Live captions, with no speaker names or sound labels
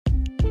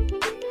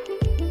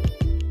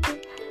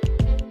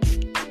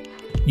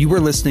You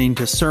are listening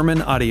to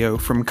sermon audio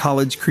from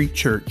College Creek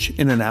Church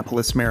in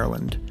Annapolis,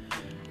 Maryland.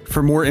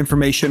 For more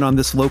information on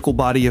this local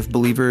body of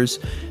believers,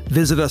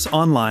 visit us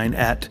online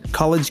at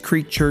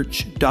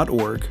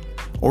collegecreekchurch.org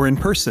or in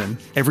person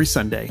every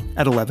Sunday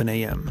at 11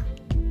 a.m.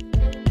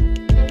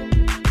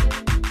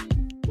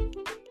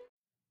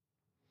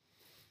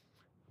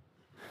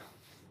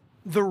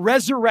 The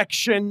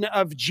resurrection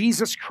of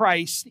Jesus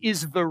Christ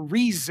is the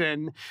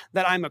reason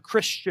that I'm a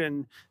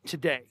Christian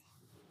today.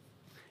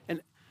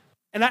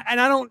 And I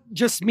don't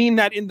just mean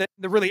that in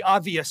the really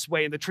obvious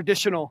way, in the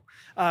traditional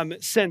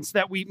sense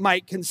that we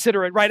might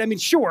consider it, right? I mean,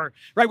 sure,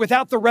 right?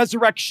 Without the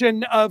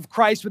resurrection of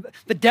Christ,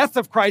 the death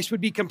of Christ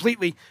would be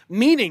completely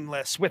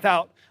meaningless.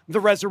 Without the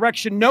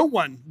resurrection, no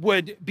one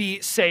would be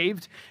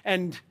saved.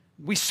 And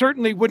we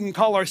certainly wouldn't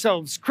call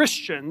ourselves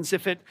Christians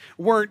if it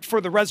weren't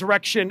for the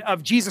resurrection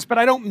of Jesus. But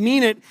I don't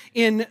mean it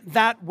in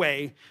that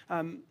way.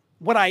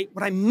 What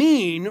I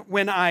mean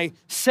when I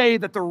say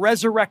that the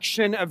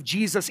resurrection of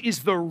Jesus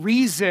is the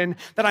reason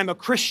that I'm a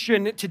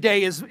Christian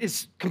today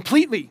is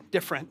completely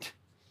different.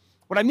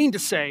 What I mean to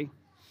say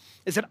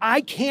is that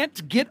I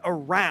can't get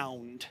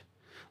around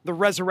the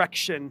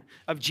resurrection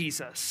of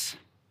Jesus.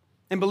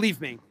 And believe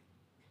me,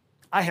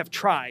 I have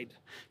tried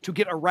to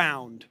get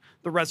around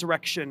the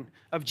resurrection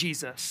of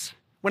Jesus.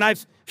 When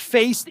I've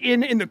faced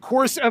in the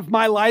course of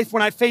my life,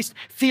 when I've faced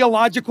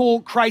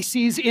theological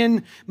crises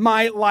in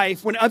my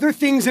life, when other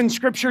things in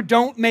Scripture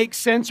don't make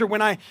sense, or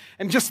when I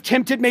am just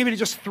tempted maybe to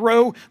just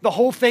throw the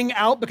whole thing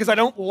out because I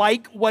don't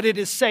like what it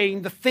is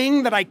saying, the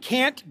thing that I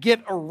can't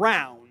get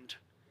around,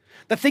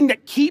 the thing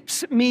that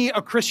keeps me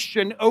a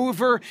Christian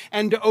over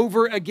and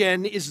over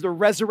again is the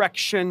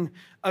resurrection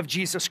of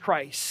Jesus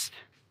Christ.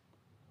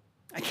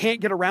 I can't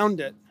get around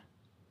it.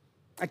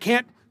 I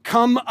can't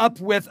come up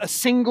with a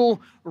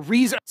single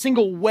reason, a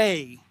single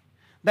way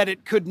that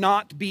it could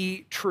not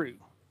be true.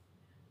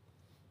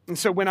 And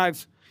so when I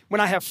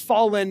have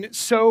fallen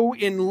so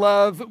in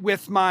love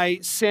with my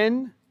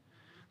sin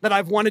that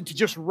I've wanted to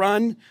just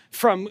run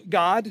from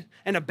God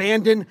and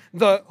abandon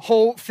the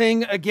whole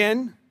thing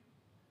again,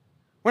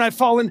 when I've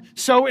fallen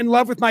so in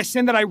love with my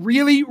sin that I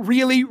really,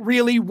 really,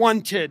 really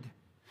wanted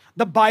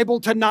the Bible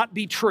to not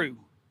be true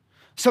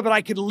so that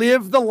I could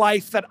live the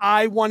life that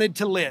I wanted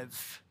to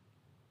live,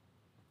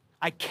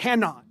 I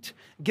cannot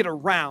get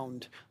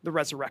around the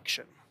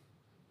resurrection.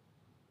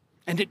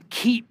 And it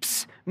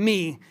keeps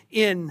me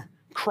in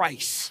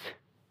Christ.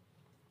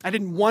 I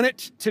didn't want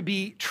it to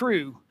be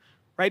true,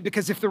 right?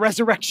 Because if the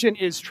resurrection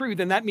is true,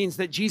 then that means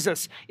that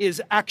Jesus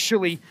is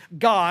actually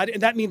God.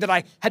 And that means that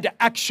I had to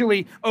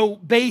actually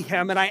obey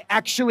him and I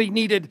actually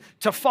needed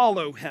to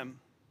follow him.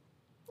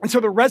 And so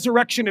the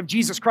resurrection of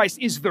Jesus Christ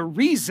is the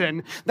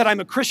reason that I'm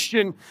a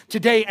Christian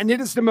today, and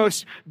it is the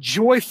most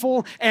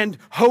joyful and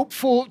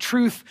hopeful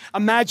truth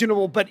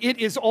imaginable, but it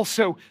is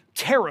also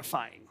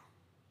terrifying.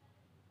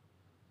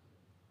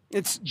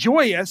 It's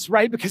joyous,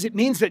 right, because it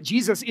means that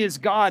Jesus is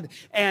God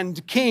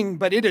and King,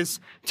 but it is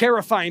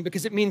terrifying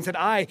because it means that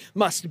I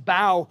must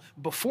bow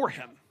before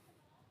him.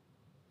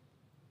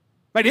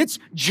 Right? It's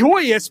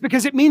joyous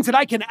because it means that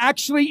I can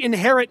actually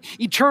inherit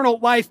eternal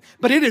life,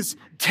 but it is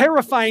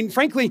terrifying,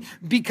 frankly,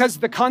 because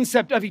the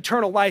concept of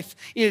eternal life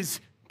is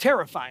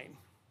terrifying.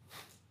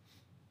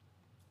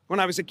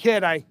 When I was a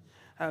kid, I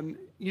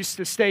used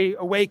to stay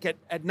awake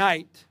at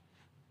night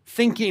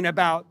thinking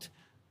about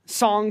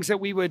songs that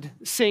we would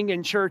sing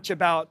in church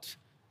about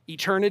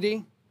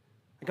eternity,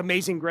 like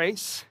Amazing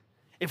Grace.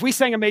 If we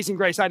sang Amazing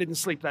Grace, I didn't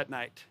sleep that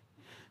night.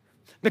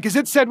 Because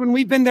it said, when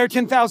we've been there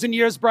 10,000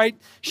 years, bright,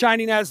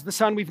 shining as the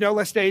sun, we've no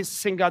less days to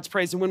sing God's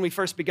praise than when we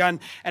first begun.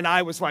 And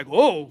I was like,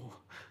 whoa,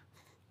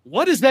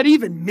 what does that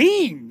even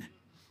mean?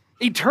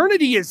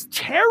 Eternity is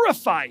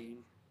terrifying,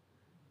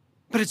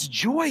 but it's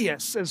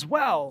joyous as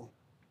well.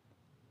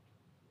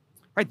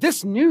 Right?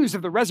 This news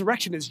of the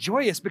resurrection is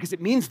joyous because it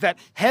means that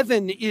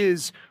heaven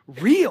is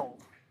real,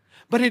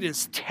 but it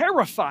is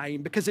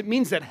terrifying because it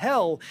means that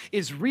hell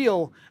is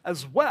real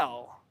as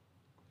well.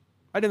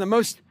 Right? In the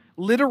most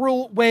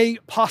literal way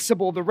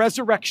possible, the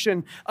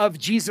resurrection of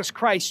Jesus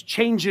Christ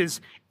changes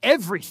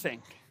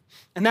everything.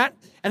 And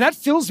that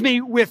fills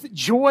me with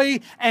joy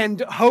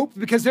and hope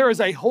because there is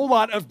a whole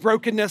lot of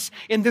brokenness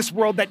in this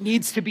world that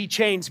needs to be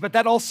changed. But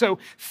that also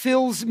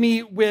fills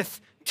me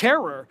with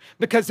terror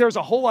because there's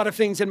a whole lot of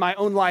things in my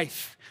own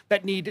life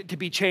that need to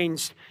be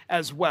changed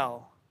as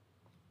well.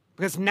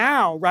 Because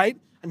now, right?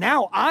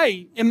 Now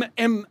I am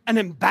an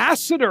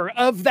ambassador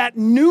of that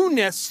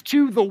newness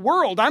to the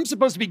world. I'm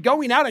supposed to be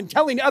going out and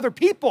telling other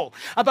people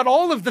about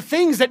all of the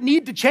things that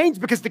need to change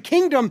because the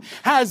kingdom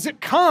has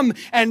come.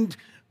 And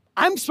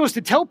I'm supposed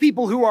to tell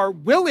people who are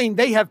willing,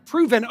 they have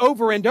proven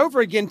over and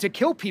over again to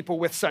kill people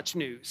with such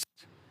news.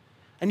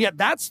 And yet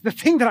that's the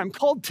thing that I'm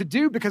called to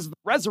do because the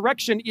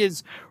resurrection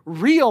is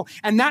real.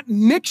 And that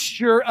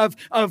mixture of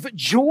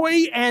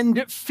joy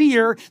and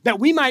fear that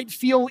we might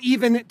feel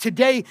even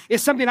today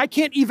is something I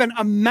can't even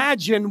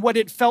imagine what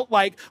it felt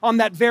like on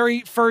that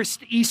very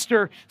first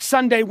Easter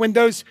Sunday when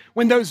those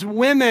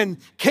women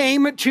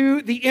came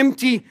to the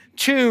empty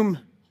tomb,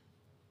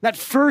 that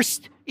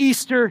first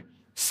Easter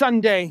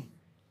Sunday.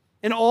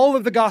 In all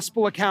of the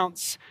gospel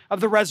accounts of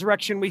the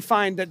resurrection, we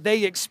find that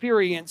they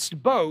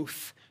experienced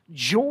both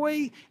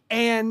joy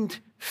and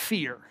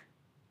fear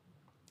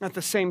at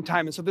the same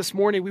time. And so this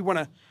morning, we want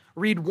to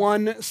read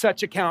one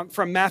such account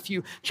from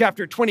Matthew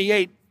chapter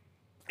 28.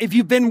 If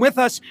you've been with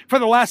us for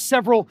the last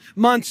several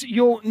months,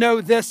 you'll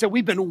know this, that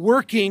we've been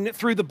working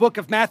through the book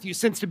of Matthew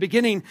since the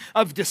beginning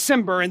of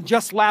December. And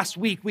just last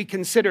week, we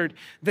considered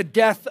the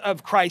death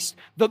of Christ,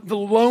 the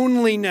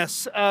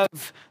loneliness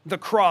of the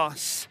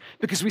cross,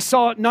 because we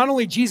saw not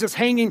only Jesus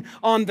hanging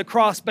on the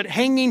cross, but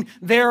hanging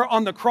there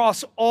on the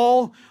cross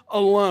all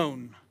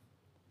alone.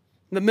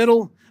 In the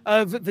middle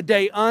of the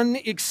day,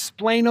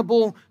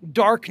 unexplainable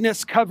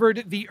darkness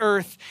covered the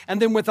earth,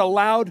 and then with a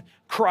loud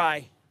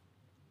cry,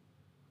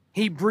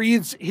 he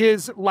breathes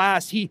his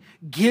last. He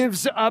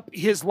gives up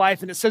his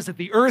life. And it says that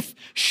the earth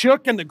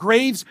shook and the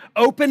graves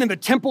opened and the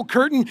temple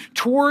curtain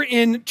tore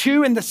in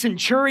two, and the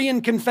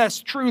centurion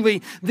confessed,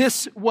 truly,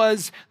 this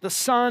was the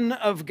Son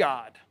of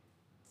God.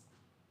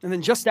 And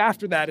then just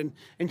after that, in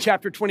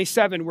chapter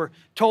 27, we're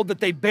told that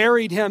they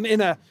buried him in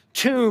a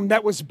tomb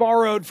that was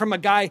borrowed from a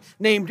guy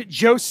named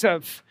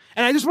Joseph.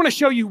 And I just want to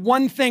show you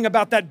one thing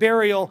about that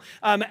burial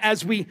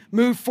as we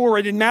move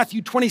forward. In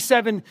Matthew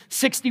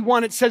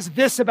 27:61, it says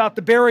this about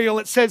the burial.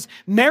 It says,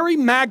 Mary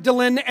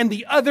Magdalene and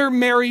the other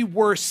Mary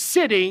were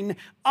sitting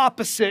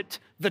opposite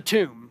the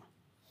tomb.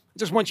 I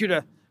just want you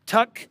to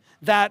tuck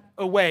that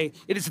away.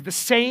 It is the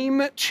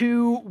same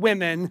two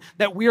women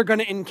that we are going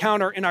to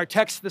encounter in our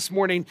text this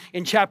morning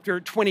in chapter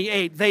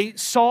 28. They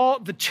saw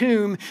the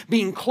tomb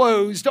being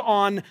closed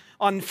on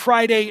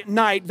Friday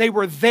night. They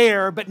were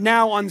there, but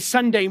now on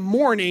Sunday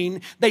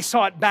morning, they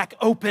saw it back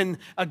open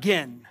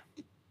again.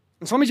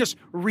 And so let me just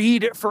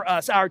read for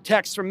us our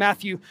text from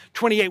Matthew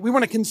 28. We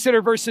want to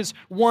consider verses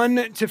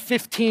 1 to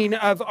 15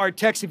 of our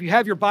text. If you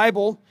have your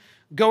Bible,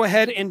 go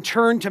ahead and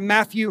turn to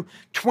Matthew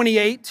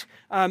 28.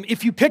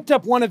 If you picked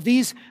up one of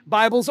these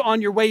Bibles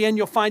on your way in,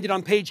 you'll find it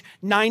on page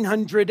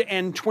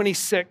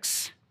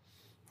 926.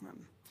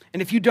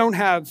 And if you don't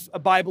have a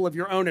Bible of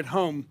your own at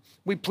home,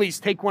 we please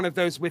take one of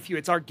those with you.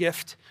 It's our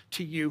gift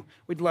to you.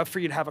 We'd love for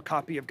you to have a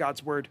copy of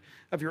God's Word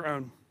of your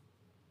own.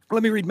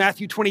 Let me read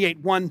Matthew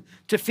 28, 1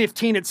 to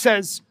 15. It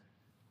says,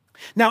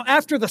 Now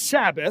after the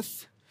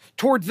Sabbath,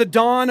 toward the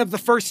dawn of the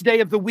first day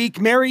of the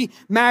week, Mary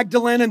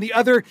Magdalene and the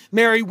other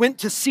Mary went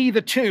to see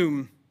the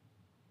tomb.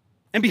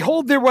 And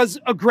behold, there was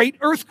a great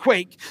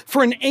earthquake,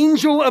 for an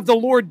angel of the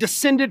Lord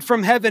descended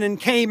from heaven and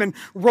came and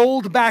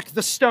rolled back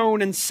the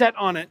stone and sat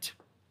on it.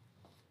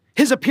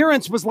 His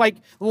appearance was like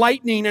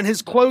lightning and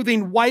his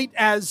clothing white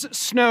as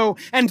snow.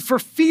 And for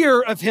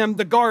fear of him,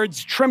 the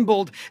guards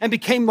trembled and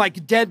became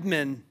like dead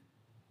men.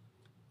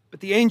 But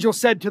the angel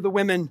said to the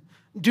women,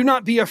 Do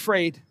not be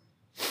afraid,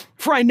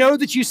 for I know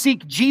that you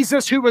seek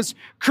Jesus who was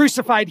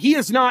crucified. He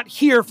is not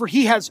here, for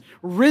he has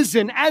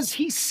risen, as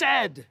he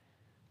said.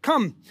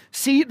 Come,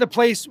 see the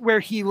place where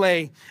he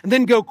lay, and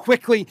then go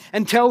quickly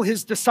and tell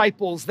his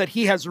disciples that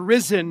he has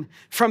risen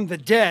from the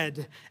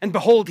dead. And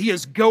behold, he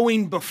is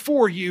going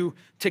before you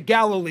to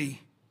Galilee,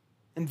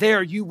 and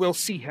there you will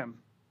see him.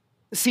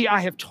 See, I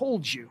have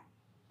told you.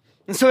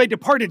 And so they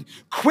departed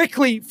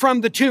quickly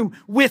from the tomb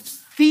with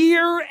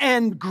fear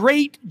and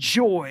great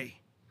joy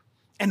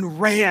and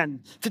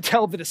ran to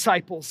tell the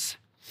disciples.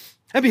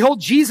 And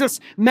behold, Jesus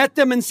met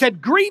them and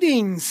said,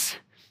 Greetings.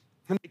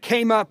 And they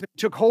came up and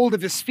took hold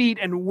of his feet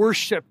and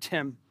worshiped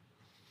him.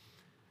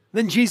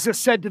 Then Jesus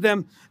said to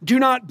them, Do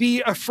not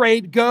be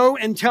afraid. Go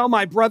and tell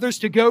my brothers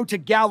to go to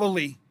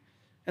Galilee,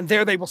 and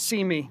there they will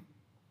see me.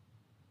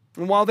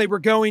 And while they were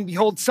going,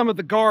 behold, some of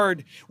the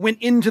guard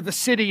went into the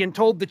city and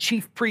told the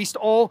chief priest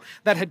all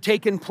that had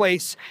taken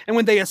place. And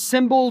when they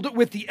assembled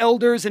with the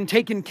elders and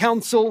taken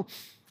counsel,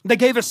 they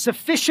gave a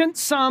sufficient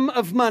sum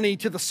of money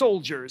to the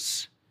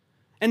soldiers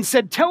and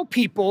said, Tell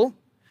people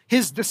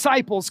his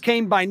disciples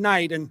came by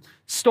night and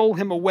stole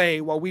him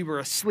away while we were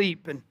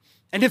asleep.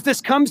 And if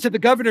this comes to the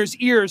governor's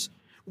ears,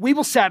 we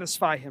will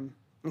satisfy him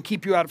and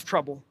keep you out of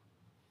trouble.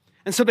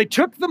 And so they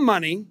took the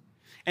money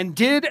and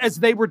did as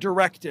they were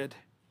directed.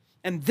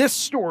 And this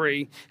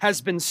story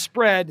has been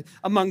spread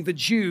among the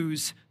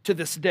Jews to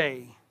this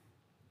day.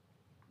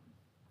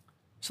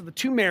 So the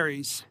two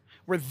Marys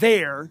were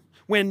there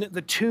when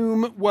the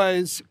tomb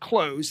was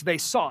closed. They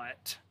saw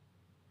it.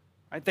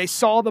 Right? They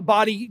saw the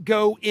body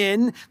go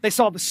in. They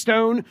saw the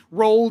stone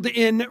rolled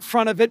in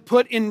front of it,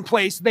 put in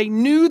place. They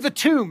knew the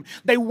tomb.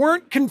 They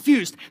weren't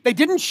confused. They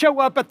didn't show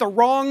up at the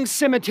wrong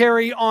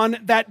cemetery on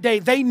that day.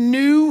 They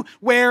knew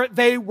where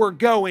they were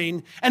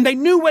going, and they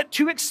knew what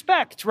to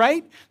expect,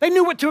 right? They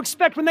knew what to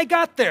expect when they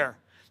got there.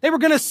 They were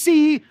going to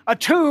see a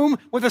tomb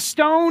with a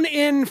stone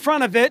in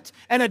front of it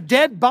and a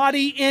dead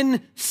body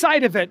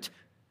inside of it.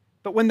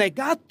 But when they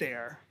got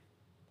there,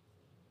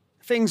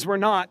 things were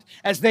not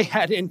as they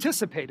had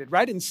anticipated,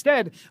 right?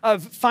 Instead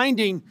of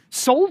finding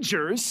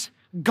soldiers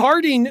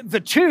guarding the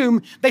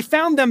tomb, they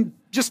found them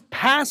just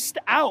passed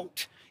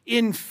out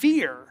in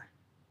fear.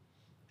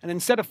 And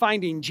instead of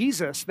finding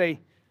Jesus, they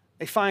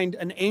find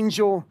an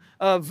angel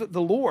of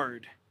the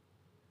Lord.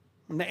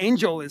 And the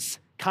angel is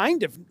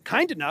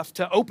kind enough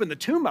to open the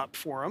tomb up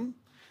for them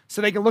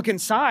so they can look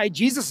inside.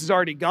 Jesus is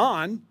already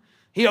gone.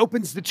 He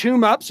opens the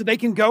tomb up so they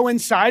can go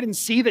inside and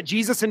see that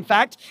Jesus, in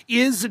fact,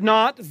 is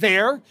not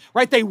there,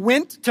 right? They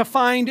went to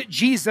find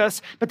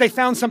Jesus, but they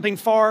found something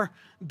far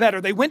better.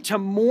 They went to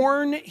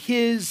mourn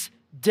his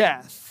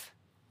death,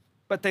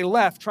 but they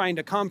left trying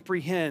to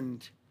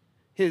comprehend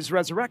his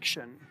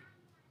resurrection.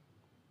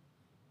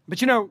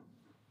 But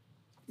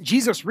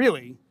Jesus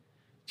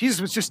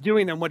was just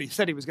doing them what he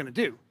said he was going to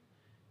do.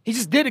 He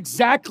just did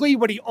exactly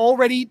what he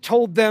already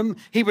told them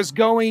he was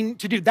going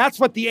to do. That's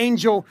what the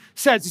angel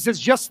says. He says,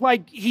 just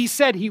like he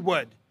said he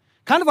would.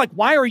 Kind of like,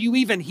 why are you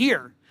even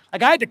here?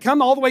 Like, I had to come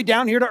all the way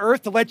down here to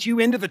earth to let you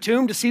into the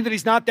tomb to see that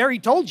he's not there. He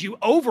told you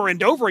over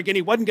and over again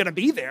he wasn't going to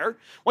be there.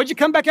 What'd you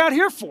come back out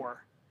here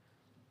for?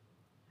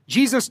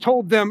 Jesus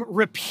told them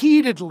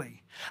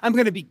repeatedly, I'm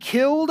going to be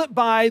killed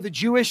by the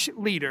Jewish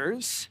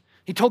leaders.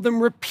 He told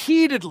them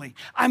repeatedly,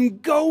 I'm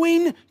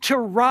going to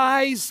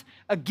rise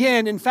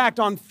again. In fact,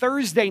 on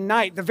Thursday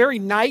night, the very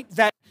night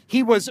that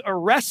he was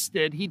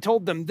arrested, he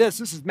told them this.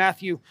 This is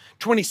Matthew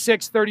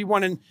 26,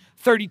 31 and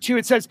 32.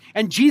 It says,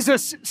 and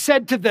Jesus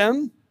said to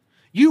them,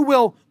 you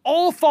will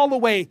all fall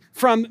away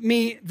from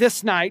me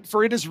this night,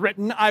 for it is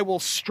written, I will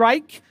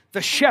strike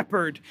the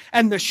shepherd,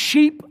 and the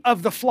sheep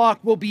of the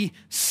flock will be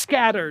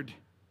scattered.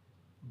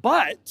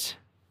 But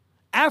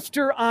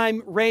after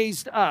I'm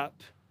raised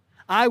up,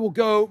 I will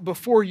go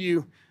before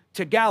you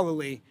to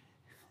Galilee.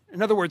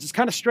 In other words, it's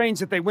kind of strange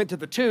that they went to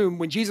the tomb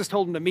when Jesus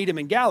told them to meet him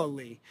in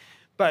Galilee.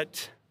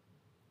 But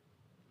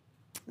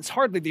it's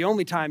hardly the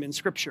only time in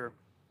Scripture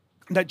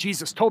that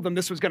Jesus told them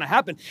this was going to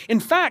happen.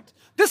 In fact,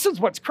 this is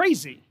what's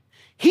crazy.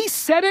 He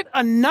said it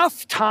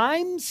enough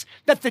times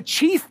that the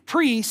chief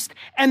priest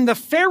and the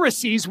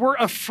Pharisees were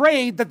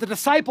afraid that the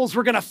disciples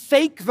were going to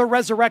fake the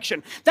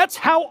resurrection. That's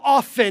how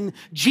often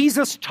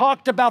Jesus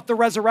talked about the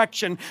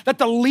resurrection, that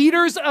the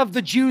leaders of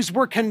the Jews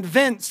were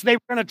convinced they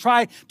were going to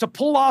try to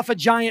pull off a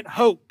giant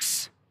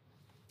hoax.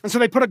 And so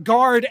they put a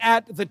guard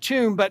at the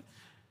tomb, but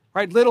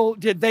little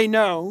did they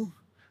know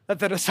that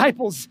the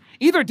disciples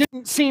either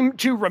didn't seem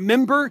to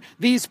remember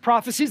these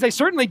prophecies. They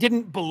certainly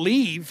didn't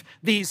believe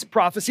these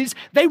prophecies.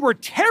 They were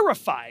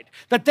terrified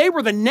that they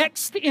were the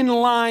next in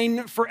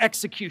line for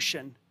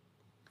execution.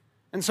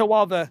 And so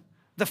while the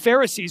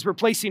Pharisees were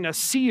placing a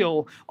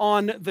seal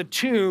on the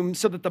tomb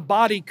so that the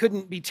body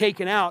couldn't be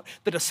taken out,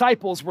 the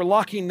disciples were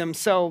locking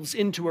themselves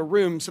into a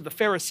room so the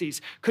Pharisees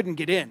couldn't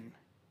get in.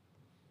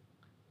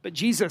 But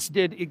Jesus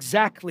did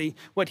exactly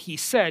what he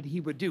said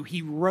he would do.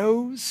 He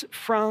rose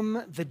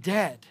from the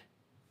dead.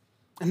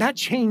 And that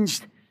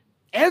changed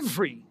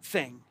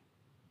everything.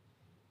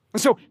 And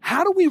so,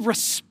 how do we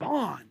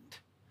respond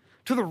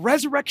to the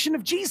resurrection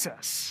of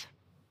Jesus?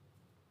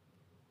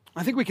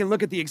 I think we can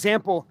look at the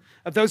example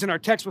of those in our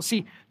text. We'll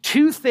see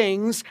two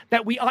things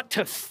that we ought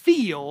to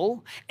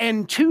feel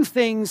and two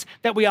things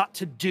that we ought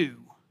to do.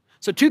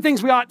 So, two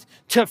things we ought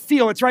to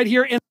feel. It's right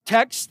here in the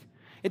text.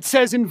 It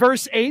says in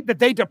verse 8 that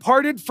they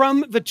departed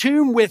from the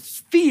tomb with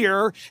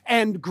fear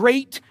and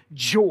great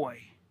joy.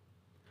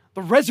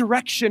 The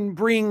resurrection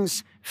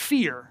brings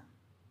fear.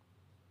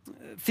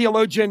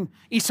 Theologian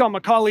Esau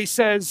McCaulley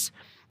says,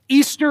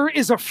 Easter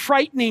is a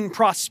frightening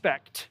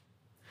prospect.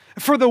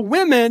 For the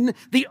women,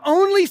 the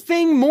only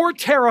thing more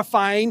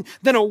terrifying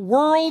than a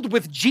world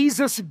with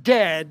Jesus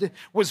dead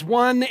was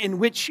one in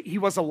which he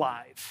was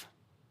alive.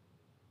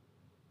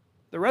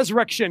 The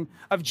resurrection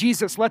of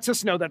Jesus lets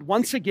us know that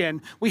once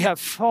again, we have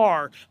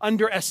far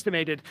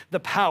underestimated the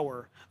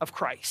power of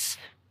Christ.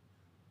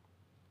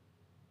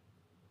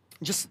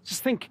 Just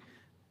think,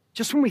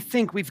 just when we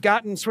think we've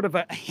gotten sort of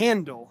a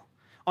handle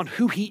on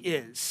who he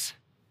is,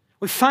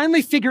 we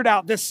finally figured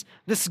out this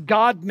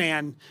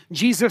God-man,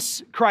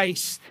 Jesus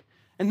Christ,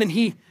 and then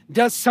he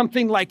does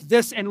something like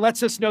this and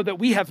lets us know that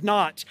we have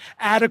not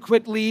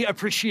adequately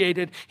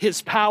appreciated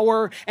his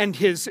power and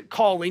his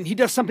calling. He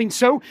does something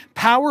so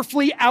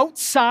powerfully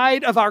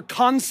outside of our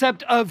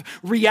concept of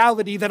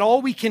reality that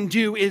all we can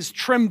do is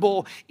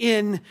tremble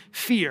in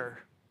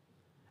fear.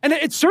 And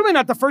it's certainly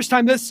not the first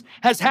time this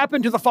has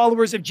happened to the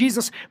followers of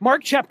Jesus.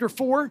 Mark chapter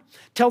 4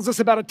 tells us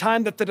about a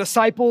time that the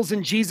disciples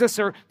and Jesus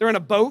they're in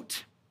a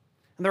boat.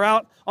 And they're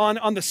out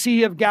on the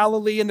Sea of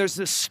Galilee, and there's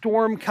this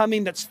storm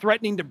coming that's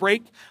threatening to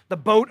break the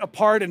boat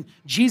apart, and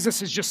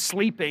Jesus is just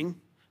sleeping,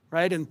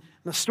 right? And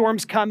the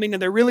storm's coming,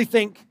 and they really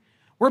think,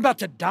 we're about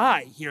to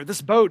die here.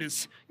 This boat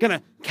is going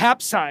to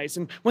capsize.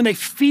 And when they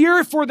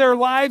fear for their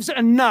lives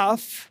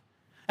enough,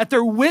 at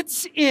their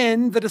wits'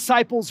 end, the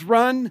disciples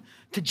run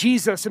to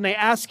Jesus, and they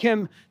ask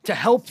him to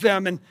help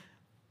them. And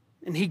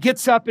he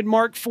gets up in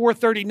Mark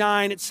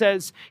 4:39. It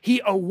says,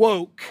 he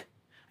awoke,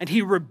 and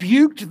he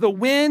rebuked the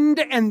wind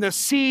and the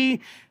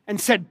sea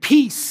and said,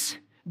 peace,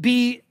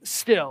 be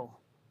still.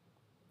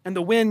 And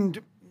the wind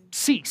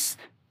ceased.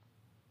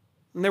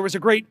 And there was a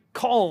great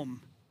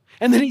calm.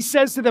 And then he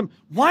says to them,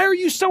 why are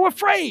you so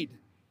afraid?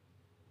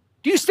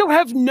 Do you still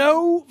have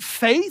no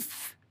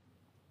faith?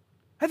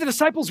 And the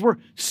disciples were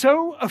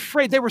so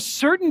afraid. They were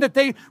certain that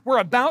they were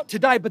about to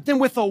die. But then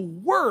with a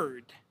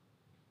word,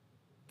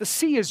 the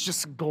sea is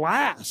just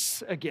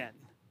glass again.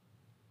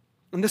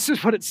 And this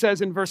is what it says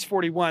in verse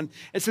 41.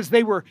 It says,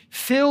 they were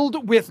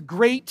filled with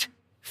great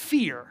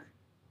fear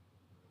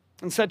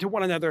and said to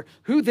one another,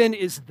 who then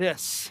is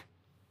this,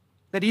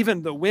 that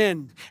even the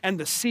wind and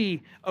the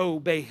sea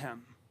obey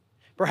him?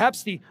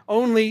 Perhaps the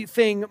only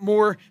thing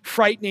more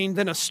frightening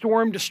than a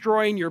storm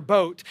destroying your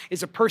boat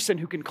is a person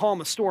who can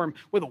calm a storm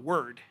with a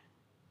word.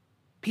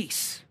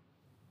 Peace.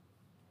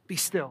 Be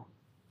still.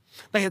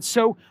 They had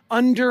so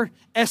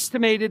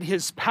underestimated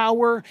his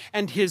power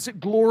and his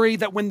glory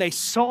that when they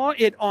saw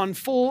it on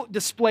full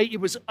display,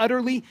 it was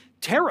utterly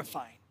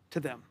terrifying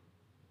to them.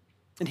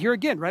 And here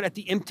again, right at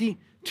the empty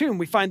tomb,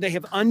 we find they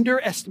have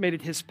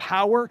underestimated his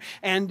power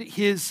and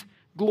his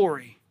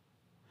glory.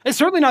 It's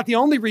certainly not the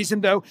only reason,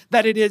 though,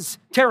 that it is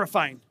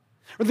terrifying.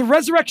 The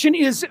resurrection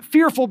is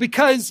fearful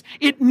because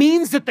it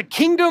means that the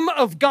kingdom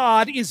of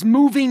God is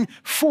moving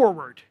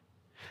forward.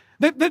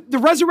 The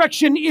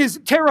resurrection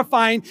is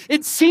terrifying.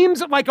 It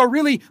seems like a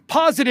really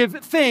positive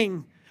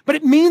thing, but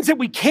it means that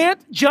we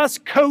can't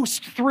just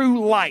coast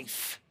through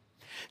life.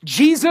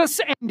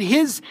 Jesus and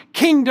his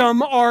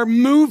kingdom are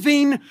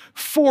moving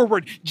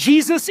forward.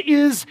 Jesus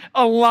is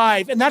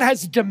alive, and that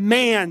has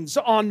demands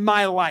on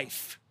my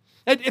life.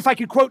 If I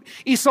could quote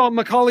Esau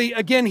McCaulley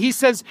again, he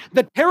says,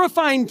 the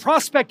terrifying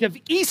prospect of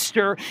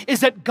Easter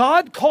is that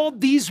God called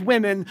these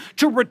women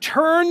to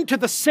return to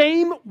the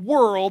same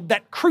world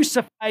that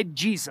crucified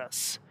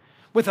Jesus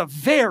with a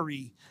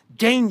very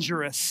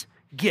dangerous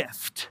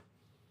gift.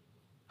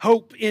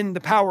 Hope in the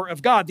power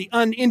of God, the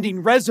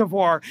unending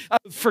reservoir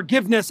of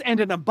forgiveness and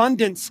an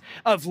abundance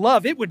of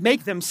love. It would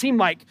make them seem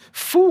like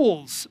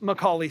fools,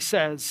 McCaulley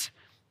says.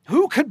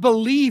 Who could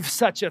believe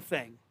such a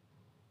thing?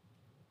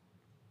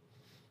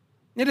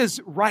 It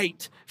is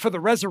right for the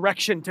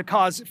resurrection to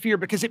cause fear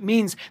because it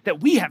means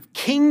that we have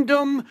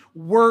kingdom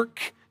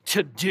work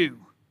to do.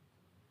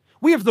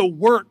 We have the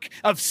work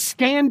of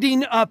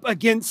standing up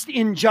against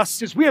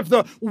injustice. We have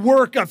the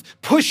work of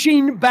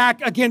pushing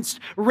back against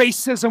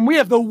racism. We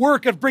have the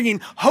work of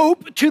bringing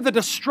hope to the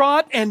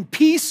distraught and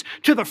peace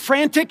to the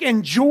frantic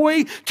and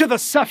joy to the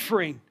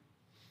suffering.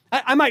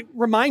 I might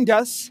remind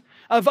us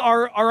of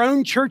our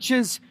own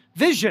church's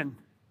vision.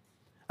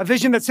 A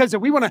vision that says that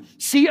we want to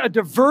see a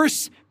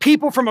diverse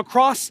people from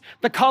across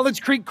the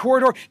College Creek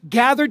corridor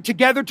gathered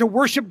together to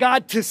worship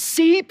God, to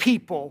see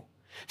people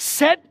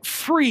set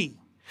free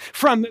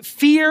from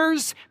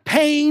fears,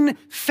 pain,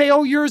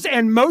 failures,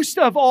 and most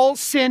of all,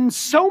 sin,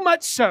 so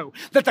much so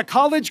that the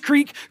College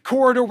Creek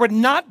corridor would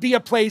not be a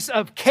place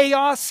of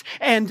chaos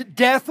and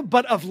death,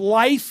 but of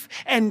life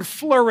and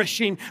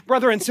flourishing.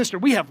 Brother and sister,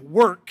 we have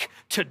work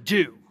to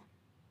do.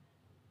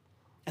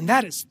 And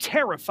that is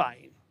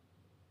terrifying.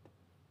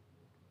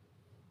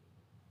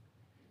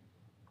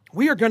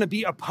 We are going to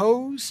be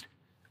opposed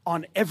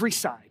on every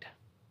side.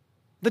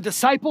 The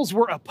disciples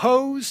were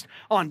opposed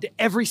on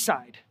every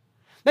side.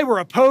 They were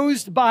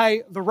opposed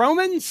by the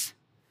Romans.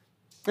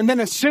 And then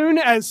as soon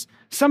as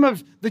some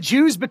of the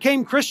Jews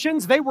became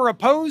Christians, they were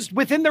opposed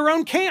within their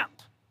own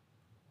camp.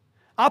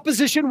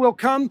 Opposition will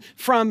come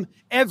from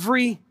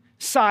every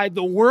side.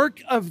 The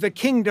work of the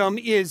kingdom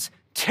is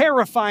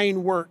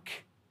terrifying work.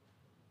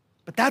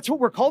 But that's what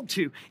we're called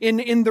to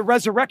in the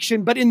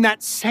resurrection. But in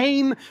that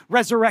same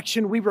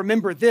resurrection, we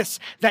remember this,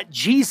 that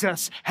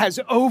Jesus has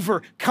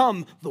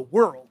overcome the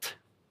world.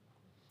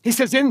 He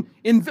says, in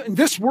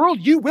this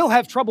world, you will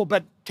have trouble,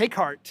 but take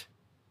heart.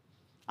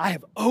 I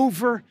have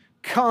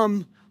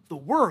overcome the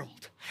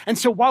world. And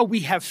so while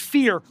we have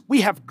fear,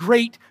 we have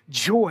great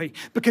joy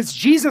because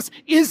Jesus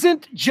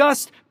isn't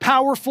just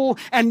powerful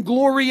and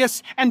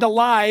glorious and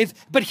alive,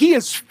 but he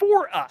is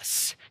for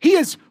us. He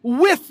is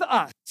with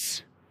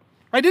us.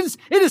 Right? It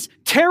is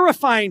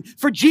terrifying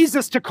for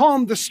Jesus to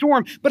calm the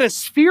storm, but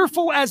as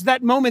fearful as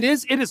that moment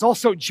is, it is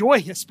also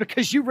joyous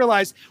because you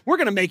realize we're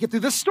going to make it through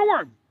the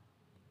storm.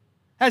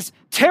 As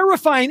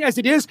terrifying as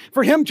it is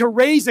for him to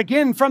raise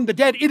again from the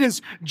dead, it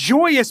is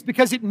joyous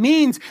because it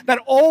means that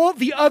all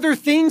the other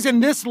things in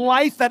this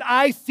life that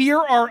I fear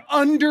are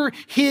under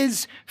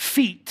his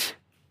feet.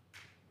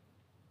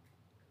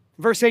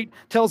 Verse 8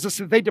 tells us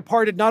that they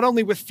departed not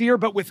only with fear,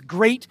 but with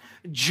great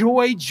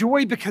joy.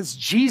 Joy because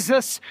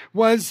Jesus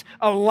was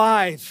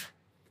alive.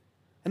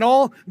 And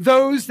all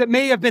those that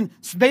may have been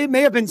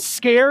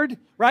scared,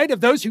 right,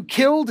 of those who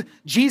killed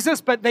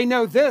Jesus, but they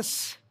know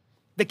this,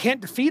 they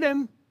can't defeat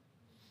him.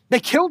 They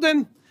killed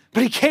him,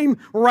 but he came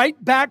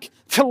right back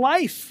to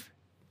life.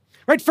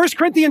 Right? 1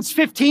 Corinthians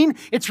 15,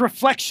 it's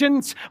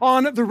reflections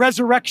on the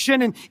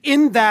resurrection. And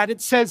in that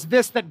it says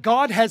this, that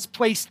God has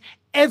placed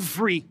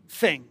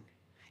everything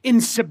in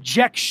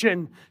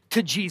subjection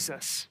to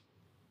Jesus.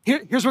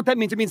 Here's what that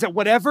means. It means that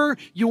whatever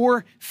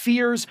your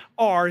fears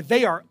are,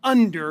 they are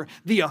under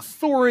the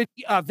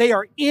authority of, they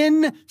are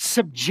in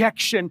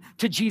subjection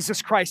to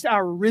Jesus Christ,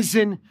 our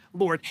risen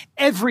Lord.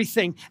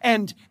 Everything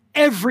and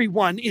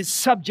everyone is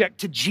subject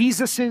to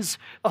Jesus's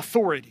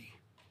authority.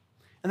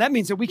 And that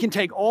means that we can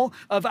take all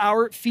of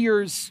our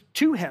fears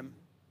to him.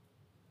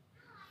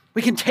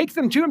 We can take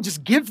them to him,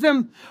 just give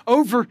them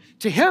over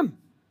to him.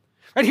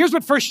 Right? Here's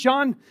what 1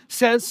 John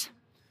says.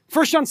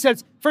 First it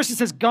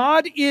says,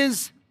 God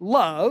is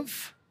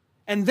love.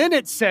 And then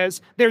it says,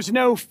 there's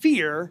no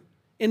fear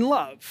in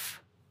love.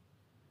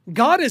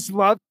 God is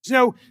love. There's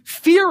no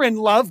fear in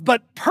love,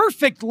 but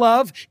perfect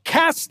love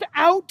casts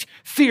out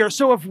fear.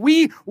 So if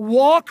we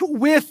walk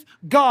with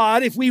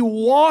God, if we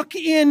walk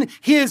in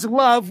his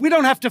love, we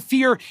don't have to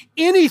fear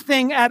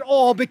anything at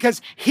all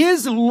because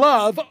his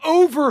love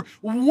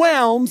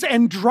overwhelms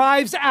and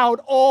drives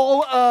out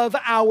all of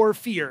our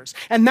fears.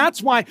 And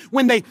that's why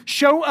when they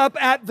show up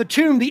at the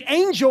tomb, the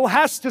angel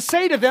has to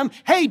say to them,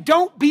 hey,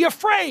 don't be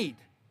afraid.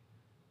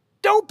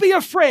 Don't be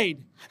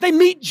afraid. They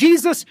meet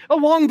Jesus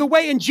along the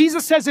way, and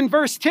Jesus says in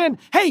verse 10,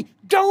 hey,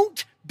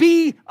 don't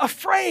be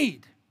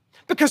afraid,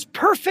 because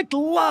perfect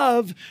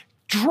love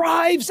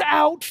drives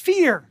out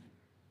fear.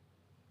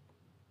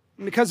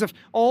 And because of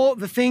all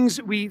the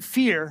things we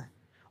fear,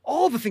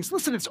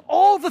 it's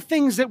all the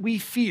things that we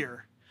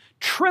fear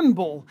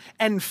tremble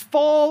and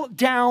fall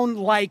down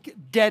like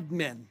dead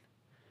men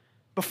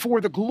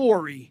before the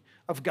glory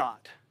of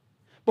God,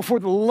 before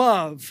the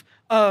love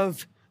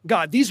of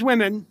God. These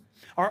women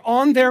are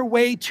on their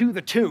way to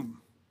the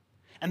tomb.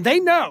 And they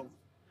know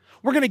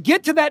we're going to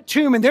get to that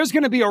tomb and there's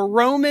going to be a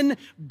Roman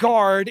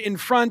guard in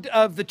front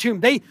of the tomb.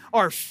 They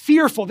are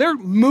fearful. They're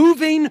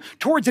moving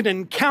towards an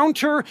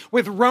encounter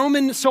with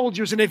Roman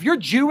soldiers. And if you're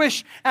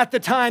Jewish at the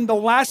time, the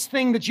last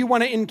thing that you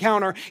want to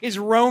encounter is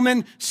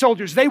Roman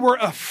soldiers. They were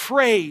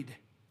afraid.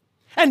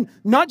 And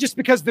not just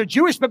because they're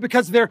Jewish, but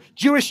because they're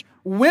Jewish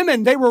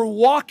women. They were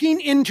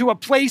walking into a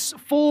place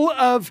full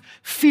of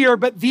fear.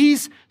 But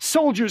these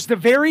soldiers, the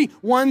very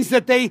ones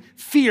that they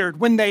feared,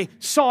 when they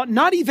saw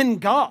not even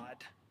God,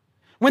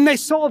 when they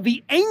saw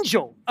the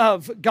angel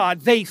of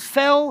God, they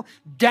fell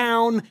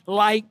down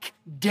like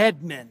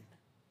dead men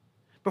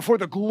before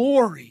the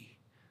glory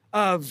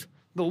of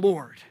the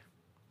Lord.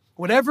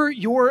 Whatever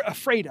you're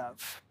afraid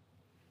of,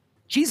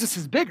 Jesus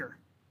is bigger.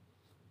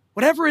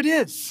 Whatever it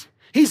is.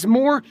 He's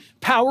more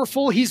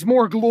powerful, he's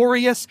more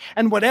glorious,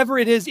 and whatever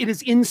it is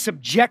in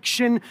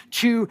subjection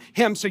to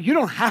him. So you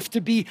don't have to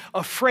be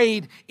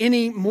afraid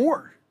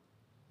anymore.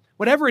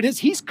 Whatever it is,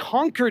 he's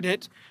conquered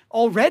it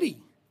already.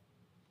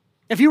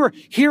 If you were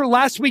here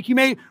last week, you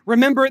may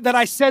remember that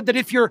I said that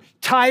if you're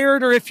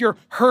tired or if you're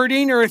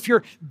hurting or if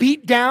you're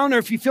beat down or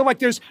if you feel like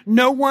there's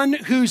no one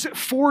who's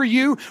for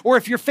you or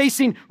if you're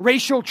facing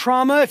racial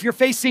trauma, if you're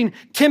facing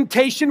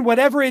temptation,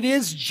 whatever it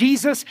is,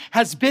 Jesus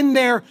has been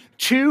there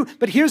too.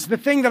 But here's the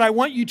thing that I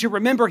want you to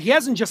remember. He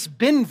hasn't just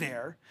been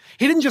there.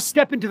 He didn't just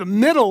step into the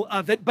middle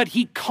of it, but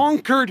he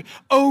conquered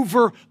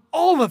over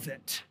all of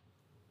it.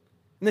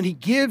 And then he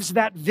gives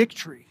that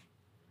victory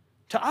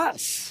to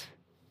us,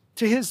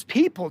 to his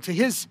people, to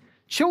his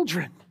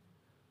children.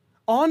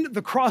 On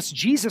the cross,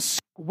 Jesus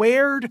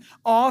squared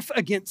off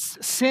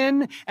against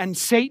sin and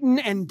Satan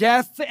and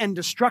death and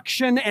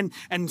destruction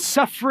and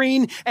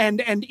suffering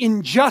and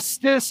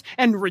injustice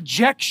and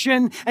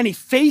rejection. And he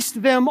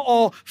faced them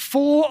all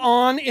full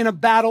on in a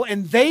battle.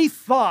 And they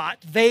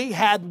thought they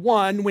had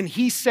won when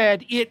he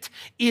said, "It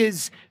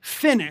is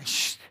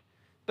finished."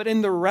 But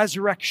in the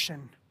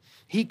resurrection,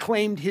 he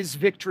claimed his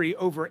victory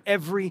over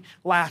every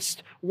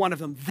last one of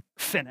them. They're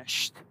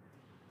finished.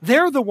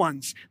 They're the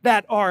ones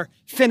that are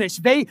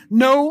finished. They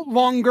no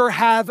longer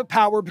have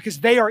power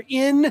because they are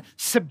in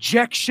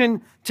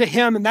subjection to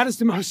him. And that is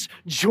the most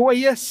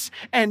joyous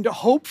and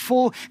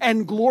hopeful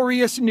and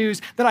glorious news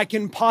that I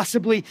can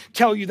possibly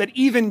tell you, that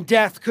even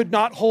death could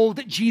not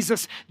hold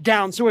Jesus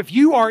down. So if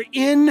you are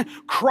in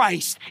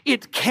Christ,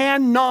 it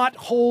cannot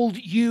hold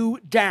you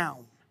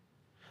down.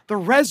 The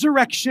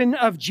resurrection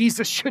of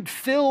Jesus should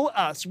fill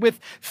us with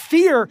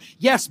fear,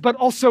 yes, but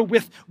also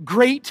with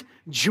great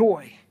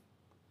joy.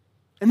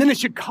 And then it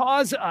should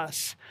cause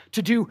us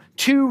to do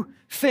two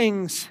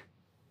things.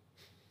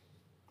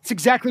 It's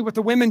exactly what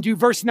the women do.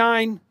 Verse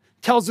 9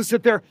 tells us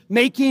that they're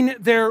making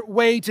their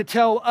way to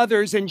tell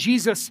others, and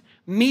Jesus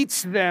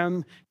meets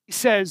them. He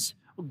says,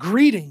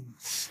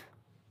 "Greetings."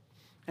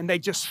 And they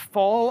just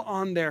fall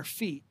on their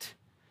feet,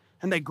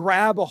 and they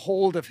grab a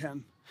hold of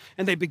him,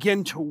 and they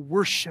begin to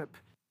worship.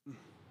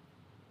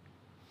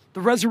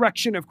 The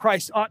resurrection of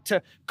Christ ought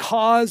to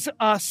cause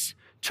us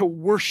to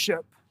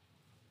worship.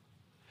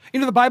 You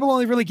know, the Bible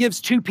only really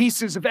gives two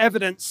pieces of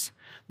evidence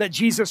that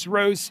Jesus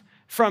rose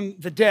from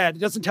the dead. It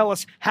doesn't tell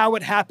us how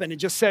it happened. It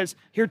just says,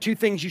 here are two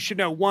things you should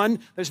know. One,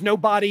 there's no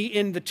body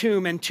in the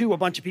tomb, and two, a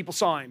bunch of people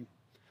saw him.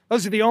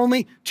 Those are the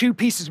only two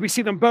pieces. We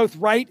see them both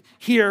right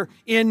here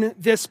in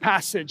this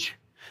passage.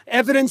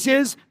 Evidence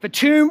is the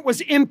tomb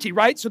was empty,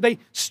 right? So they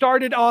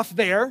started off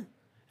there,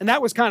 and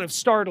that was kind of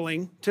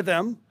startling to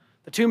them.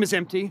 The tomb is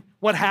empty.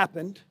 What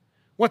happened?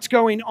 What's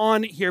going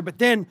on here? But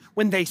then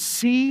when they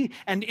see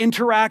and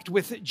interact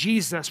with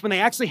Jesus, when they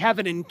actually have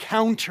an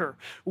encounter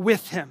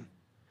with him,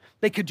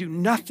 they could do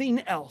nothing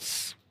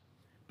else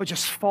but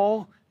just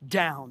fall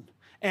down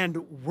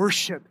and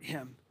worship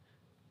him.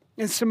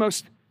 That's the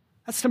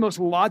most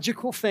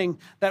logical thing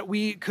that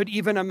we could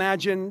even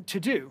imagine to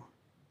do.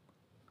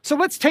 So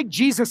let's take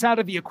Jesus out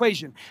of the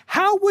equation.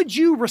 How would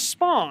you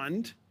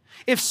respond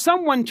if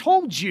someone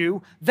told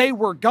you they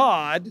were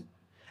God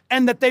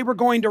and that they were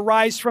going to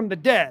rise from the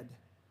dead.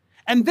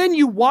 And then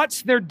you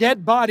watch their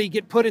dead body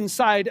get put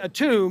inside a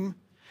tomb.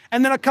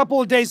 And then a couple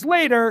of days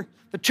later,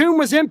 the tomb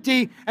was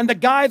empty and the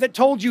guy that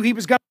told you he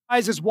was going to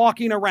rise is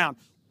walking around.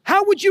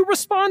 How would you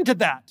respond to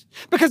that?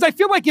 Because I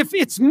feel like if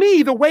it's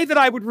me, the way that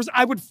I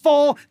would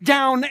fall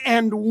down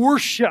and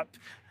worship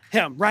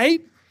him,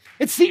 right?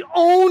 It's the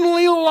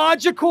only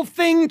logical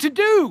thing to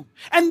do.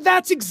 And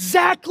that's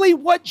exactly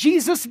what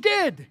Jesus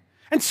did.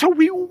 And so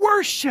we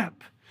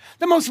worship.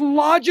 The most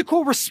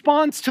logical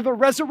response to the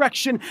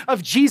resurrection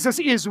of Jesus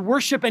is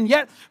worship. And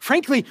yet,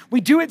 frankly,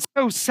 we do it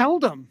so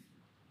seldom.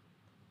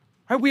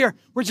 Right?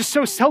 We're just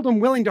so seldom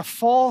willing to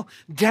fall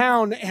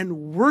down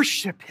and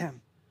worship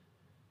him.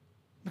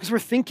 Because we're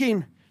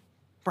thinking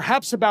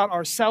perhaps about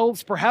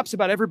ourselves, perhaps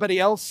about everybody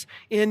else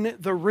in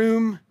the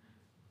room.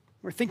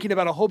 We're thinking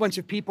about a whole bunch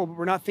of people, but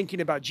we're not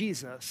thinking about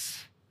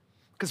Jesus.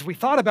 Because if we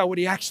thought about what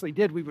he actually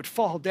did, we would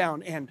fall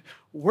down and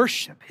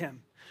worship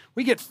him.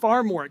 We get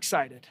far more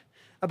excited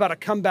about a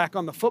comeback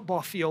on the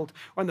football field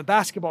or on the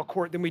basketball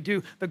court than we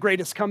do the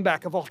greatest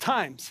comeback of all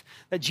times,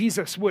 that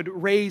Jesus would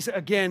raise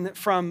again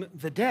from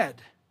the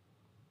dead.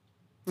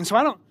 And so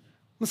I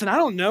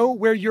don't know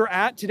where you're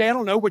at today. I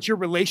don't know what your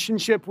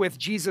relationship with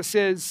Jesus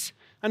is.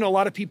 I know a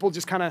lot of people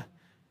just kind of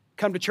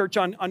come to church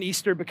on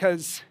Easter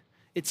because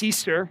it's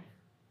Easter.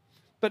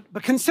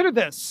 But consider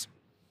this.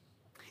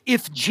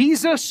 If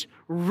Jesus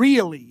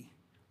really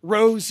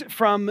rose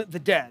from the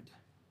dead,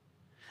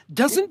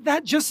 doesn't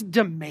that just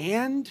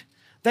demand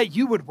that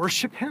you would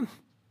worship him?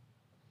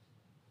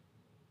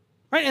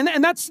 Right?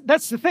 And that's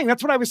the thing.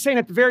 That's what I was saying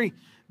at the very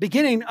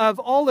beginning of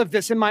all of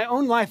this. In my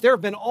own life, there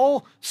have been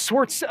all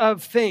sorts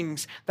of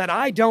things that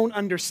I don't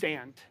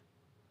understand.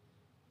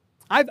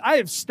 I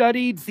have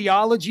studied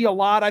theology a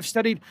lot. I've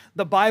studied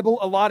the Bible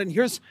a lot. And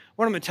here's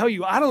what I'm going to tell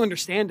you. I don't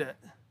understand it.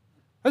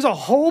 There's a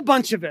whole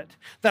bunch of it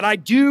that I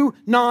do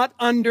not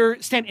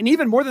understand. And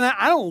even more than that,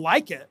 I don't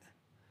like it.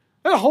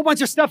 There's a whole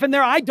bunch of stuff in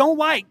there I don't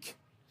like.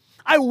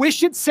 I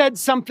wish it said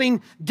something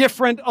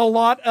different a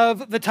lot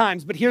of the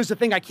times. But here's the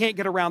thing. I can't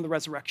get around the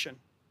resurrection.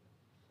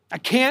 I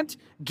can't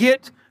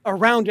get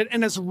around it.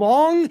 And as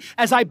long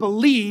as I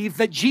believe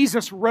that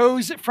Jesus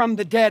rose from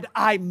the dead,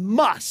 I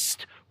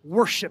must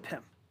worship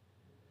him.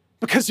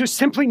 Because there's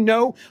simply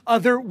no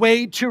other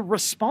way to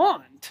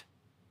respond.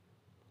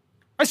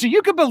 Right, so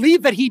you could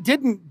believe that he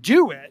didn't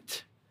do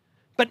it,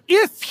 but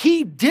if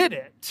he did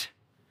it,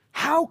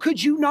 how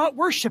could you not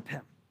worship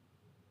him?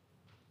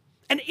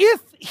 And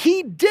if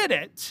he did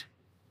it,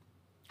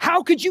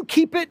 how could you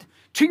keep it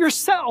to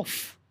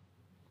yourself?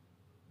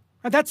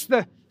 Now, that's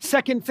the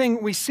second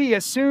thing we see.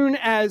 As soon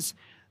as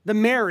the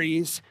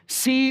Marys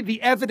see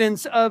the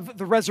evidence of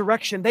the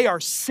resurrection, they are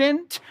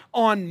sent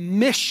on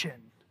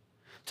mission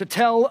to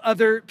tell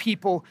other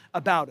people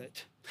about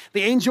it.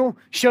 The angel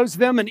shows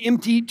them an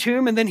empty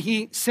tomb, and then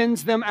he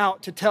sends them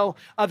out to tell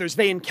others.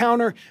 They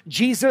encounter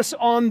Jesus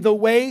on the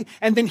way,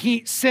 and then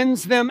he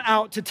sends them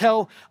out to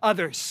tell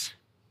others.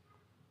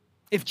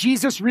 If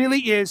Jesus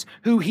really is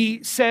who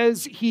he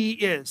says he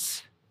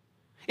is,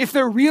 if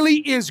there really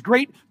is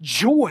great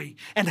joy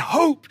and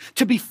hope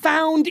to be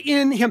found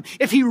in him,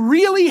 if he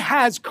really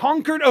has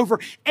conquered over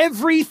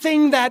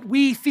everything that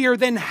we fear,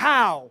 then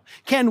how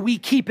can we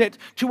keep it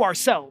to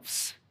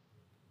ourselves?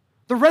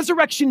 The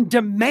resurrection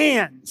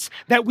demands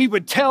that we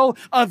would tell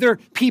other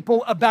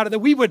people about it, that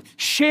we would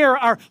share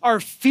our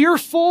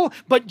fearful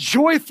but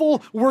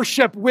joyful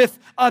worship with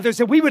others,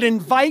 that we would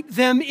invite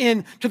them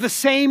in to the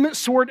same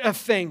sort of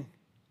thing.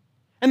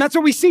 And that's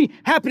what we see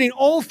happening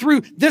all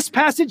through this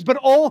passage, but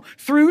all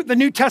through the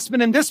New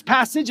Testament. In this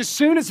passage, as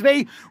soon as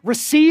they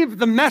received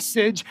the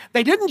message,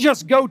 they didn't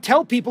just go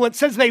tell people. It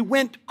says they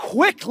went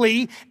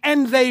quickly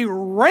and they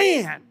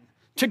ran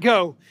to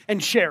go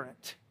and share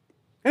it.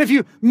 And if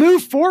you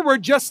move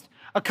forward just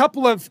a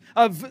couple of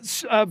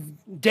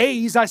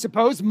days, I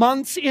suppose,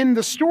 months in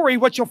the story,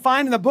 what you'll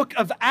find in the book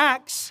of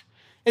Acts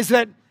is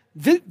that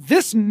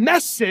this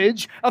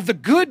message of the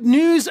good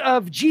news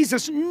of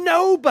Jesus,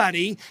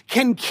 nobody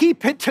can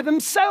keep it to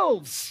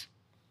themselves.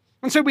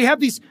 And so we have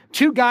these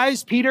two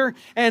guys, Peter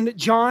and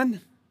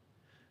John.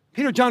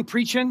 Peter and John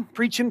preaching.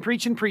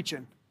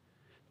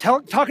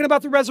 Talking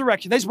about the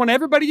resurrection. They just want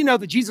everybody to know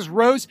that Jesus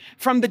rose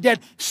from the dead.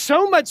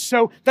 So much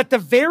so that the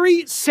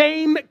very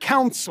same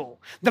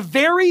council, the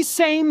very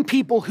same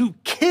people who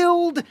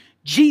killed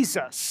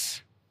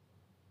Jesus,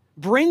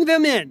 bring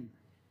them in.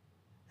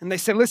 And they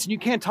said, listen, you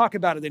can't talk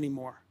about it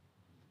anymore.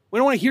 We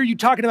don't want to hear you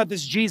talking about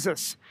this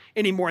Jesus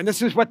anymore. And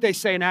this is what they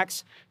say in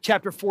Acts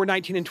chapter 4,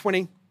 19 and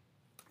 20.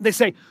 They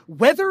say,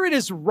 whether it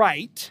is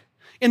right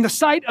in the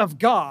sight of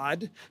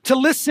God to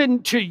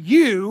listen to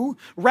you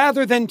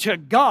rather than to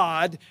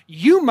God,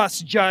 you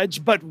must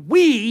judge, but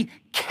we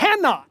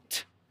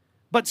cannot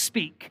but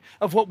speak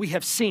of what we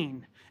have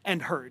seen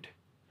and heard.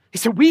 He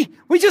said, we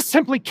just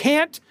simply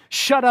can't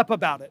shut up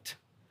about it.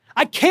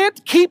 I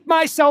can't keep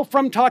myself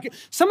from talking.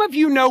 Some of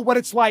you know what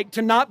it's like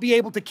to not be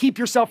able to keep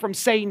yourself from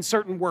saying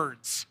certain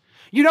words.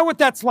 You know what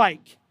that's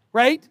like.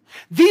 right?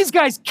 These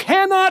guys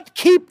cannot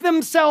keep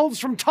themselves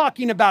from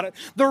talking about it.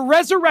 The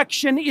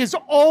resurrection is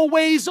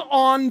always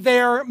on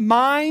their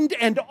mind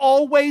and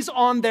always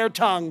on their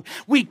tongue.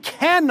 We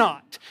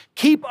cannot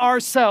keep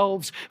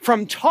ourselves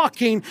from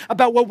talking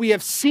about what we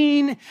have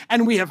seen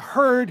and we have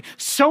heard,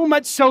 so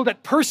much so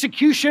that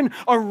persecution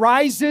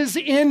arises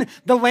in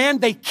the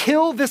land. They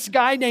kill this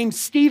guy named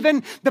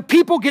Stephen. The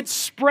people get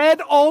spread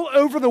all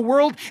over the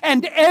world,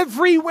 and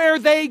everywhere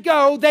they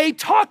go, they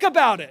talk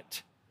about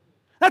it.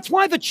 That's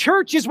why the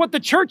church is what the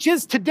church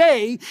is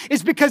today,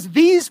 is because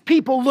these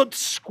people looked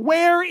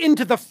square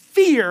into the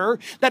fear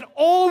that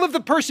all of the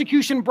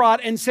persecution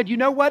brought and said, you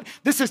know what?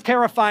 This is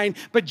terrifying,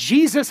 but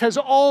Jesus has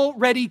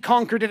already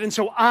conquered it, and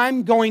so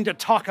I'm going to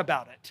talk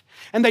about it.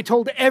 And they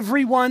told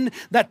everyone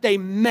that they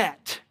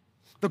met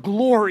the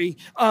glory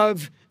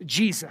of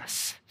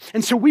Jesus.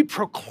 And so we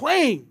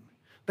proclaim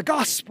the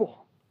gospel.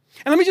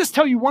 And let me just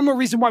tell you one more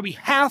reason why we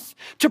have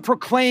to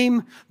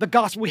proclaim the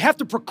gospel. We have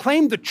to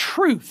proclaim the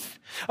truth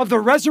of the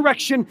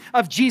resurrection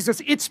of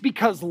Jesus. It's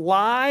because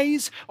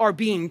lies are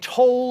being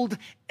told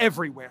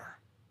everywhere.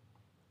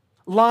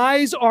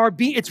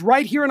 It's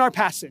right here in our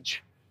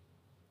passage.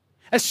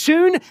 As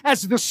soon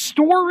as the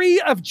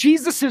story of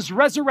Jesus'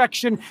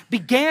 resurrection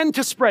began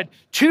to spread,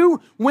 two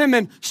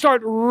women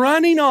start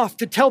running off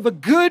to tell the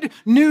good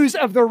news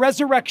of the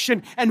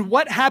resurrection. And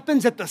what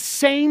happens at the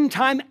same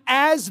time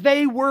as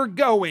they were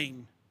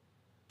going?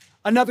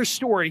 Another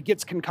story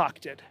gets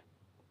concocted.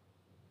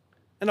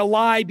 And a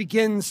lie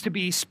begins to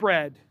be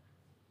spread.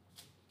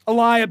 A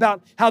lie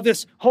about how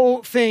this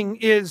whole thing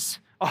is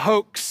a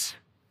hoax.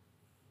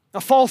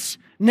 A false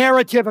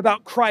narrative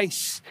about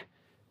Christ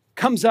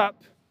comes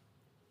up.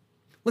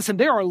 Listen,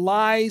 there are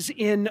lies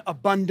in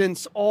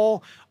abundance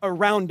all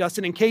around us.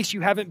 And in case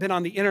you haven't been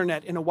on the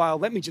internet in a while,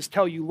 let me just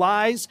tell you,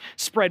 lies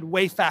spread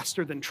way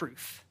faster than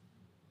truth.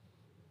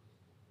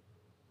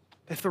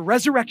 If the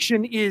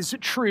resurrection is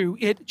true,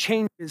 it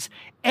changes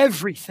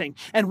everything,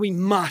 and we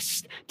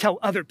must tell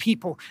other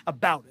people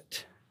about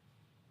it.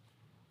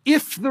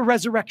 If the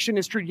resurrection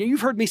is true, you've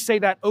heard me say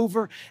that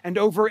over and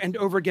over and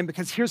over again,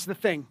 because here's the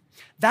thing,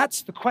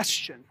 that's the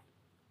question.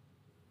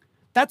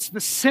 That's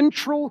the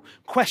central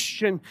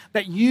question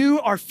that you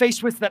are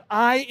faced with, that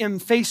I am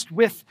faced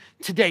with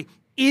today.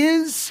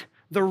 Is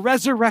the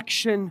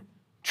resurrection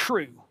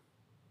true?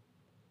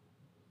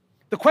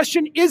 The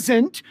question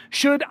isn't,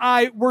 should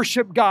I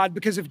worship God?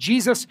 Because if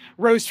Jesus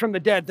rose from the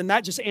dead, then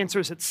that just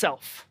answers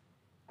itself.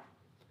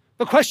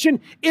 The question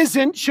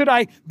isn't, should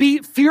I be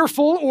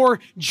fearful or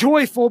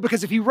joyful?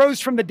 Because if he rose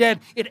from the dead,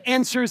 it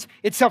answers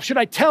itself. Should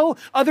I tell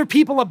other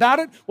people about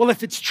it? Well,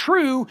 if it's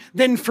true,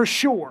 then for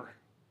sure.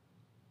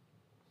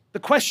 The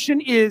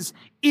question is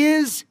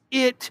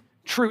it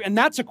true? And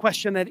that's a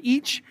question that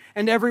each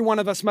and every one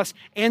of us must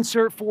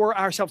answer for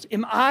ourselves.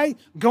 Am I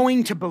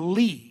going to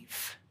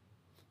believe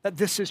that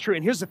this is true?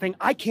 And here's the thing,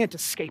 I can't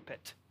escape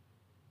it.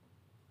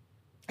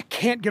 I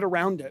can't get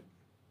around it.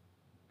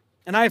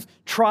 And I've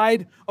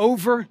tried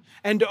over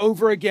and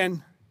over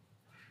again,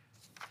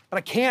 but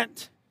I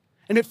can't.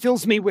 And it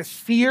fills me with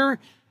fear,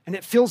 and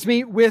it fills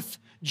me with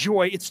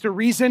joy. It's the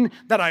reason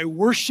that I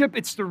worship.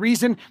 It's the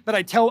reason that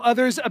I tell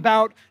others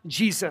about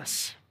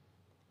Jesus.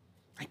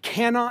 I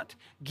cannot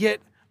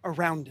get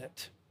around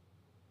it.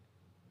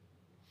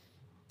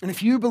 And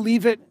if you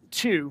believe it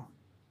too,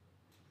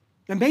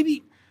 then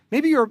maybe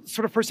you're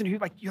sort of person who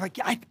you're like,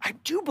 yeah, I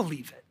do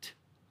believe it.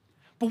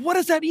 But what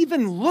does that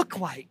even look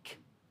like?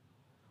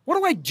 What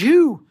do I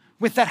do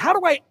with that? How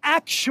do I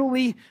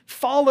actually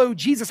follow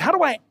Jesus? How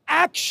do I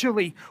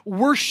actually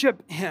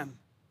worship him?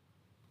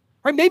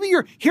 Right? Maybe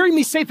you're hearing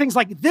me say things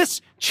like,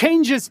 this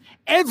changes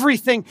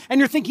everything. And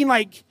you're thinking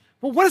like,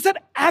 well, what does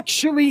that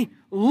actually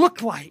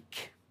look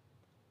like?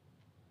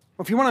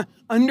 Well, if you want to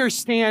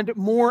understand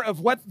more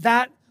of what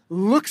that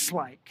looks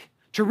like,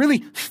 to really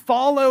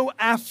follow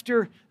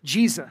after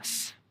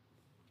Jesus,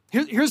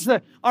 here's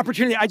the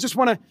opportunity I just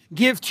want to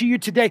give to you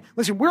today.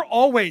 Listen, we're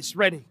always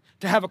ready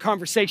to have a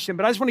conversation,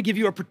 but I just want to give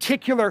you a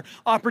particular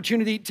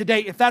opportunity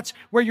today. If that's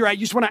where you're at,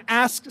 you just want to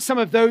ask some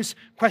of those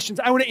questions.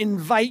 I want to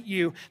invite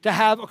you to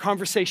have a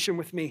conversation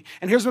with me.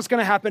 And here's what's going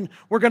to happen.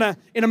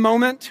 In a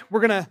moment, we're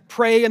going to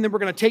pray, and then we're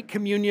going to take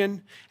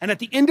communion. And at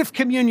the end of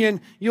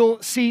communion,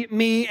 you'll see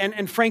me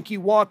and Frankie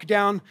walk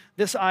down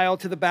this aisle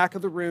to the back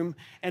of the room.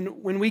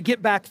 And when we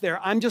get back there,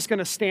 I'm just going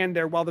to stand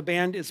there while the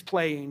band is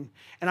playing.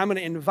 And I'm going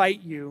to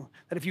invite you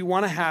that if you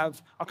want to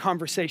have a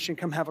conversation,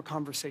 come have a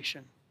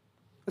conversation.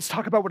 Let's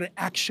talk about what it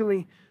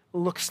actually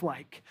looks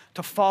like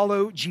to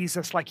follow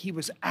Jesus like he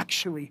was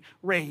actually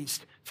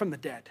raised from the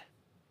dead.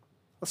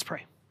 Let's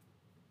pray.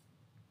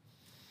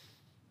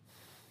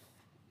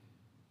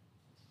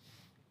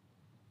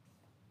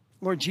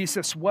 Lord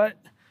Jesus, what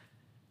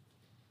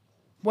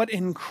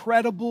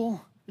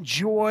incredible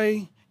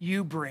joy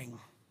you bring.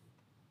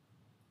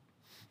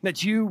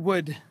 That you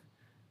would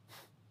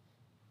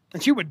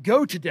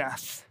go to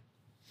death,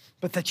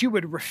 but that you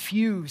would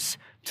refuse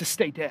to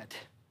stay dead.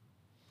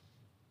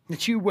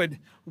 That you would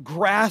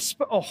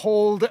grasp a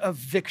hold of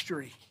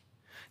victory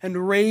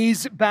and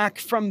raise back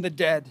from the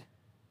dead.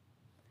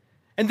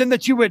 And then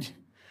that you would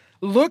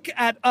look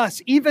at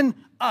us, even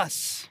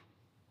us,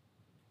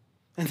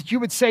 and that you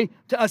would say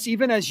to us,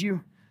 even as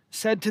you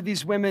said to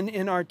these women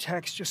in our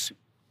text,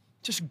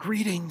 just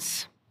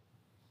greetings.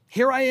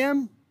 Here I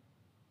am,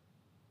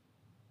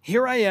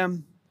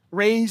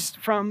 raised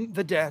from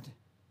the dead.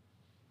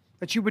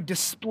 That you would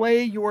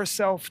display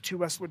yourself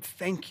to us. Lord,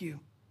 thank you.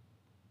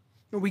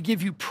 Lord, we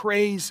give you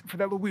praise for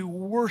that. Lord, we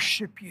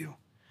worship you,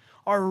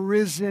 our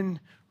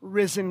risen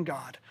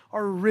God,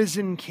 our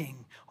risen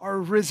King, our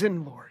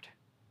risen Lord.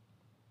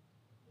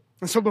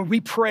 And so, Lord,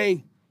 we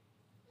pray.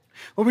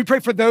 Lord, we pray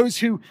for those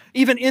who,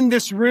 even in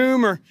this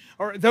room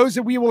or those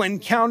that we will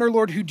encounter,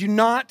 Lord, who do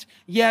not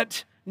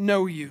yet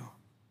know you.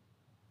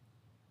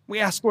 We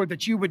ask, Lord,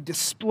 that you would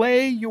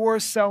display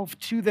yourself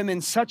to them in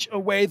such a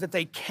way that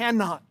they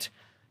cannot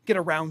get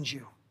around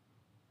you.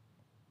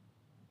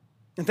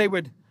 That they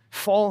would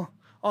fall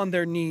on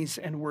their knees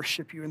and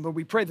worship you. And Lord,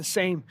 we pray the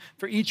same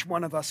for each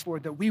one of us,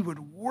 Lord, that we would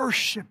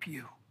worship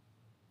you.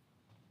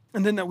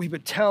 And then that we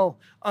would tell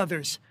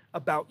others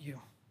about you.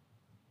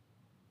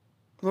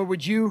 Lord,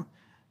 would you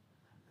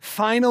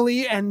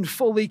finally and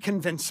fully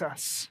convince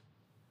us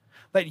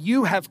that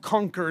you have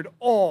conquered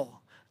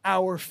all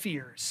our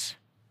fears,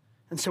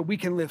 and so we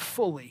can live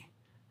fully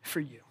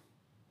for you.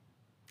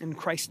 In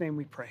Christ's name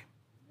we pray.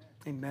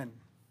 Amen.